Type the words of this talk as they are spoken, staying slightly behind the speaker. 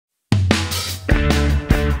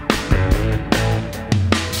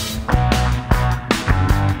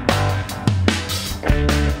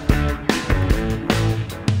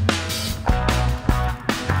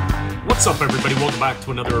everybody, welcome back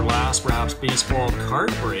to another Last Wraps Baseball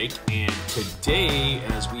card break. And today,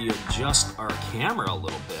 as we adjust our camera a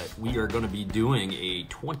little bit, we are going to be doing a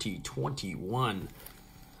 2021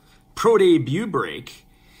 Pro Debut break.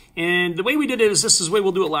 And the way we did it is this is the way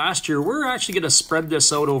we'll do it last year. We're actually going to spread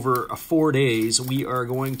this out over 4 days. We are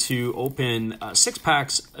going to open 6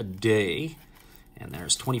 packs a day. And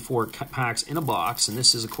there's 24 packs in a box. And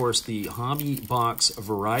this is, of course, the Hobby Box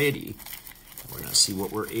variety. We're going to see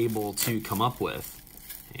what we're able to come up with.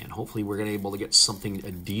 And hopefully we're going to be able to get something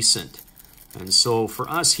decent. And so for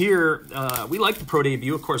us here, we like the Pro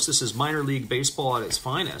Debut. Of course, this is minor league baseball at its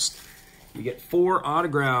finest. You get 4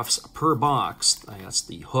 autographs per box. That's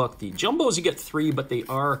the hook. The jumbos, you get 3, but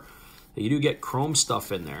you do get chrome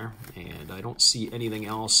stuff in there. And I don't see anything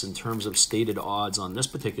else in terms of stated odds on this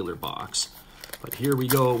particular box. But here we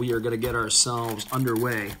go. We are going to get ourselves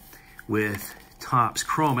underway with Topps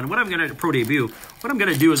Chrome. And what I'm going to, Pro Debut, what I'm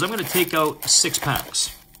going to do is I'm going to take out 6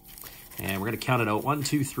 packs. And we're going to count it out. 1,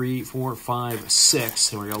 2, 3, 4, 5,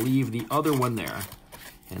 6. And we're going to leave the other one there.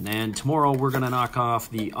 And then tomorrow we're going to knock off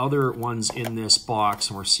the other ones in this box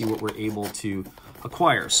and we'll see what we're able to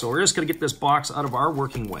acquire. So we're just going to get this box out of our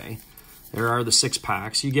working way. There are the 6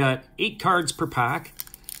 packs. You got 8 cards per pack.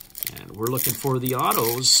 And we're looking for the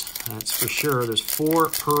autos, that's for sure. There's 4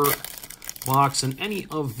 per box, and any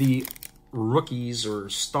of the rookies or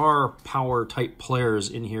star power type players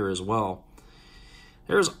in here as well.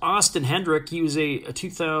 There's Austin Hendrick. He was a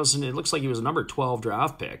 2000, it looks like he was a number 12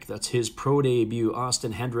 draft pick. That's his Pro Debut.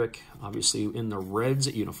 Austin Hendrick, obviously in the Reds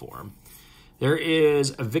uniform. There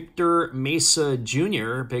is Victor Mesa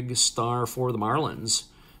Jr., big star for the Marlins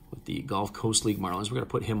with the Gulf Coast League Marlins. We're going to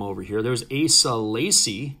put him over here. There's Asa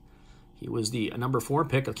Lacy. He was the number 4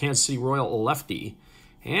 pick, a Kansas City Royal lefty.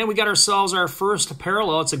 And we got ourselves our first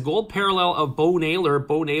parallel. It's a gold parallel of Bo Naylor.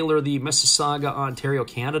 Bo Naylor, the Mississauga, Ontario,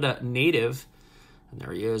 Canada native. And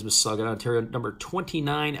there he is, Mississauga, Ontario, number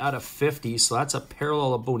 29 out of 50. So that's a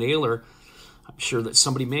parallel of Bo Naylor. I'm sure that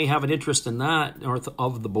somebody may have an interest in that north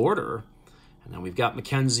of the border. And then we've got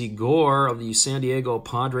Mackenzie Gore of the San Diego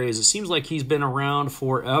Padres. It seems like he's been around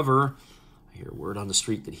forever. I hear word on the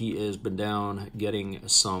street that he has been down getting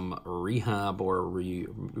some rehab or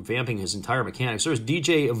revamping his entire mechanics. There's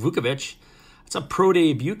DJ Vukovic. That's a Pro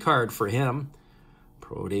Debut card for him.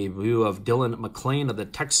 Pro Debut of Dylan McClain of the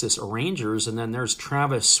Texas Rangers. And then there's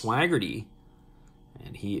Travis Swaggerty.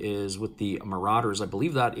 And he is with the Marauders. I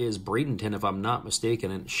believe that is Bradenton, if I'm not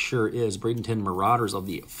mistaken. And it sure is. Bradenton Marauders of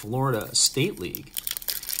the Florida State League.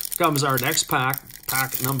 Here comes our next pack,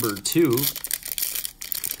 pack number 2.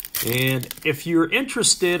 And if you're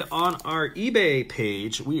interested, on our eBay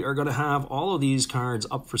page, we are going to have all of these cards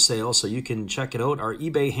up for sale, so you can check it out. Our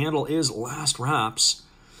eBay handle is Last Wraps.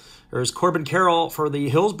 There's Corbin Carroll for the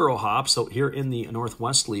Hillsboro Hops out here in the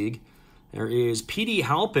Northwest League. There is Petey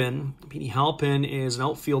Halpin. Petey Halpin is an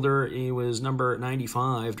outfielder. He was number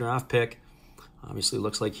 95 draft pick. Obviously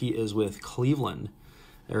looks like he is with Cleveland.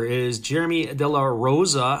 There is Jeremy De La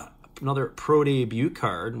Rosa, another Pro Debut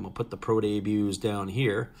card, and we'll put the Pro Debuts down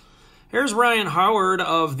here. Here's Ryan Howard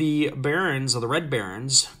of the Barons, of the Red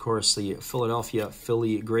Barons. Of course, the Philadelphia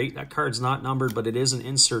Philly great. That card's not numbered, but it is an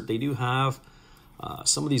insert. They do have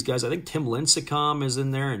some of these guys. I think Tim Lincecum is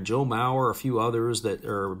in there, and Joe Mauer, a few others that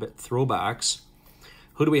are a bit throwbacks.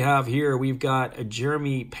 Who do we have here? We've got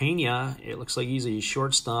Jeremy Pena. It looks like he's a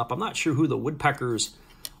shortstop. I'm not sure who the Woodpeckers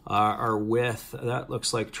are with. That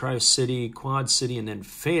looks like Tri-City, Quad City, and then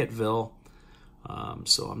Fayetteville.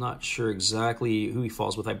 So I'm not sure exactly who he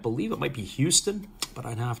falls with. I believe it might be Houston, but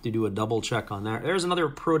I'd have to do a double check on that. There's another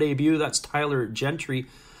Pro Debut. That's Tyler Gentry,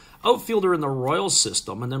 outfielder in the Royals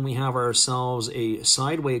system. And then we have ourselves a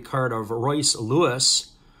sideway card of Royce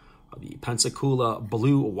Lewis of the Pensacola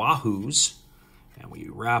Blue Wahoos. And we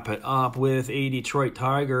wrap it up with a Detroit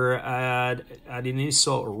Tiger,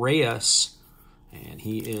 Adeniso Reyes. And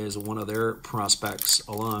he is one of their prospects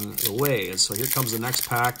along the way. And so here comes the next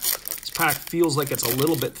pack. This pack feels like it's a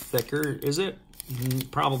little bit thicker, is it?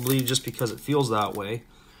 Probably just because it feels that way.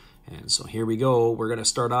 And so here we go. We're going to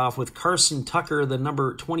start off with Carson Tucker, the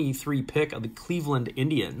number 23 pick of the Cleveland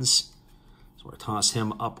Indians. So we're going to toss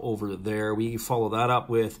him up over there. We follow that up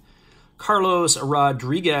with Carlos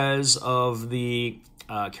Rodriguez of the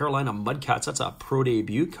Carolina Mudcats. That's a Pro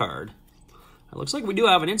Debut card. It looks like we do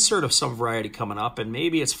have an insert of some variety coming up, and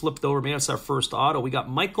maybe it's flipped over. Maybe it's our first auto. We got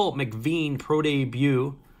Michael McVean, Pro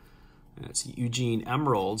Debut. That's the Eugene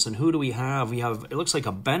Emeralds. And who do we have? We have, it looks like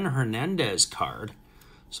a Ben Hernandez card.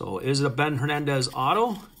 So is it a Ben Hernandez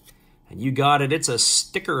auto? And you got it. It's a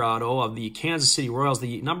sticker auto of the Kansas City Royals,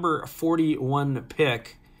 the number 41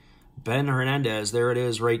 pick, Ben Hernandez. There it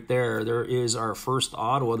is right there. There is our first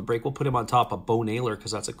auto of the break. We'll put him on top of Bo Naylor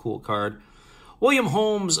because that's a cool card. William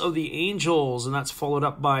Holmes of the Angels, and that's followed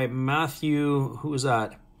up by Matthew, who is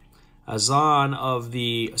that? Azan of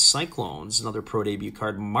the Cyclones, another pro debut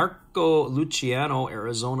card. Marco Luciano,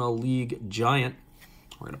 Arizona League Giant.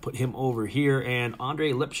 We're going to put him over here. And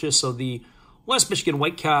Andre Lipschitz of the West Michigan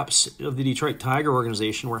Whitecaps of the Detroit Tiger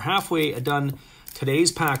organization. We're halfway done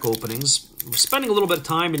today's pack openings. We're spending a little bit of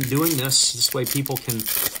time in doing this. This way people can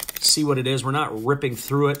see what it is. We're not ripping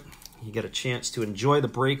through it. You get a chance to enjoy the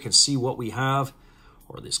break and see what we have,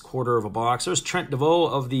 or this quarter of a box. There's Trent DeVoe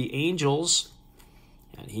of the Angels,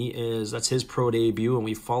 and that's his pro debut, and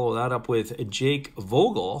we follow that up with Jake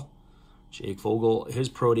Vogel. Jake Vogel, his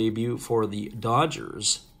pro debut for the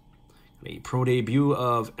Dodgers. A pro debut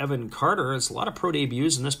of Evan Carter. There's a lot of pro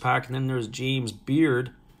debuts in this pack, and then there's James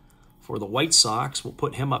Beard for the White Sox. We'll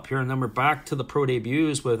put him up here, and then we're back to the pro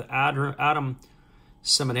debuts with Adam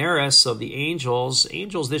Seminaris of the Angels.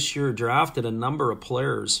 Angels this year drafted a number of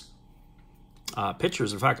players,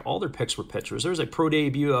 pitchers. In fact, all their picks were pitchers. There's a pro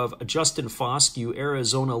debut of Justin Foscue,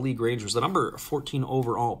 Arizona League Rangers, the number 14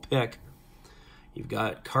 overall pick. You've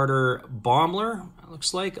got Carter Baumler, it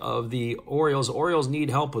looks like, of the Orioles. Orioles need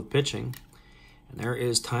help with pitching. And there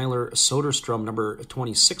is Tyler Soderstrom, number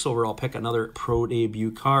 26 overall pick, another pro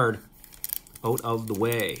debut card out of the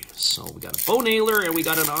way. So we got a Bo Naylor, and we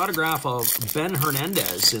got an autograph of Ben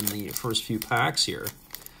Hernandez in the first few packs here.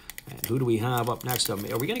 And who do we have up next? Are we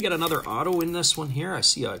going to get another auto in this one here? I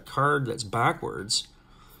see a card that's backwards.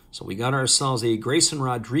 So we got ourselves a Grayson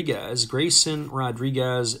Rodriguez. Grayson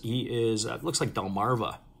Rodriguez, he is, looks like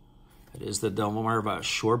Delmarva. It is the Delmarva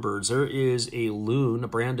Shorebirds. There is a Loon,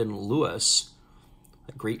 Brandon Lewis,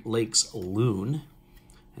 a Great Lakes Loon.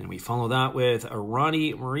 And we follow that with a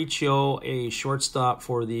Ronnie Mauricio, a shortstop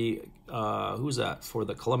for the, who's that? For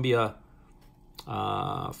the Columbia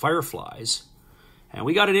Fireflies. And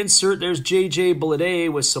we got an insert. There's J.J.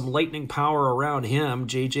 Bleday with some lightning power around him.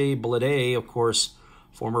 J.J. Bleday, of course,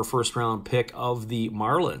 former first-round pick of the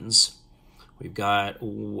Marlins. We've got,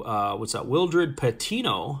 what's that? Wildred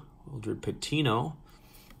Patino.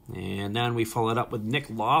 And then we followed up with Nick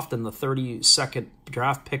Lofton, the 32nd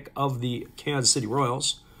draft pick of the Kansas City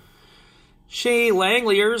Royals. Shea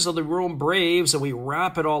Langeliers of the Rome Braves, and we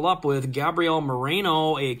wrap it all up with Gabriel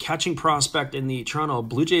Moreno, a catching prospect in the Toronto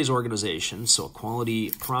Blue Jays organization. So a quality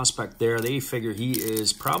prospect there. They figure he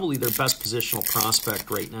is probably their best positional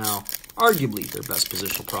prospect right now. Arguably their best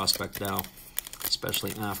positional prospect now,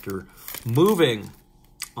 especially after moving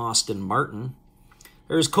Austin Martin.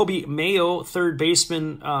 There's Kobe Mayo, third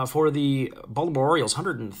baseman for the Baltimore Orioles,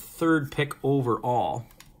 103rd pick overall.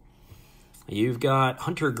 You've got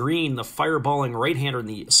Hunter Green, the fireballing right-hander in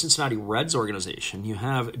the Cincinnati Reds organization. You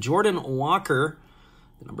have Jordan Walker,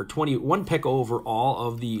 the number 21 pick overall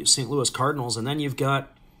of the St. Louis Cardinals. And then you've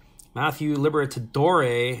got Matthew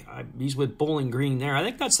Liberatore. He's with Bowling Green there. I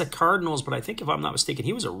think that's the Cardinals, but I think if I'm not mistaken,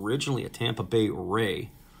 he was originally a Tampa Bay Ray.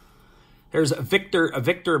 There's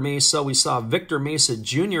Victor Mesa. We saw Victor Mesa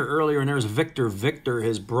Jr. earlier, and there's Victor,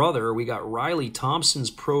 his brother. We got Riley Thompson's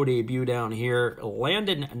pro debut down here.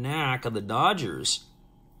 Landon Knack of the Dodgers.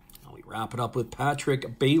 Now we wrap it up with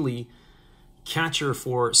Patrick Bailey, catcher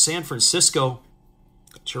for San Francisco.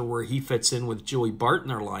 Not sure where he fits in with Joey Bart in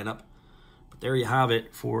their lineup. But there you have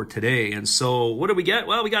it for today. And so what did we get?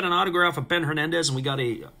 Well, we got an autograph of Ben Hernandez, and we got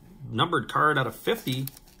a numbered card out of 50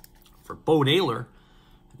 for Bo Naylor.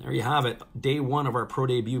 There you have it, day one of our pro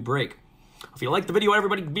debut break. If you liked the video,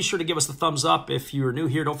 everybody, be sure to give us the thumbs up. If you're new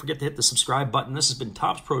here, don't forget to hit the subscribe button. This has been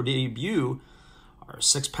Topps Pro Debut, our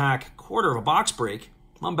 6-pack quarter of a box break.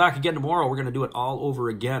 I'm back again tomorrow. We're going to do it all over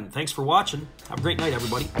again. Thanks for watching. Have a great night,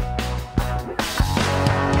 everybody.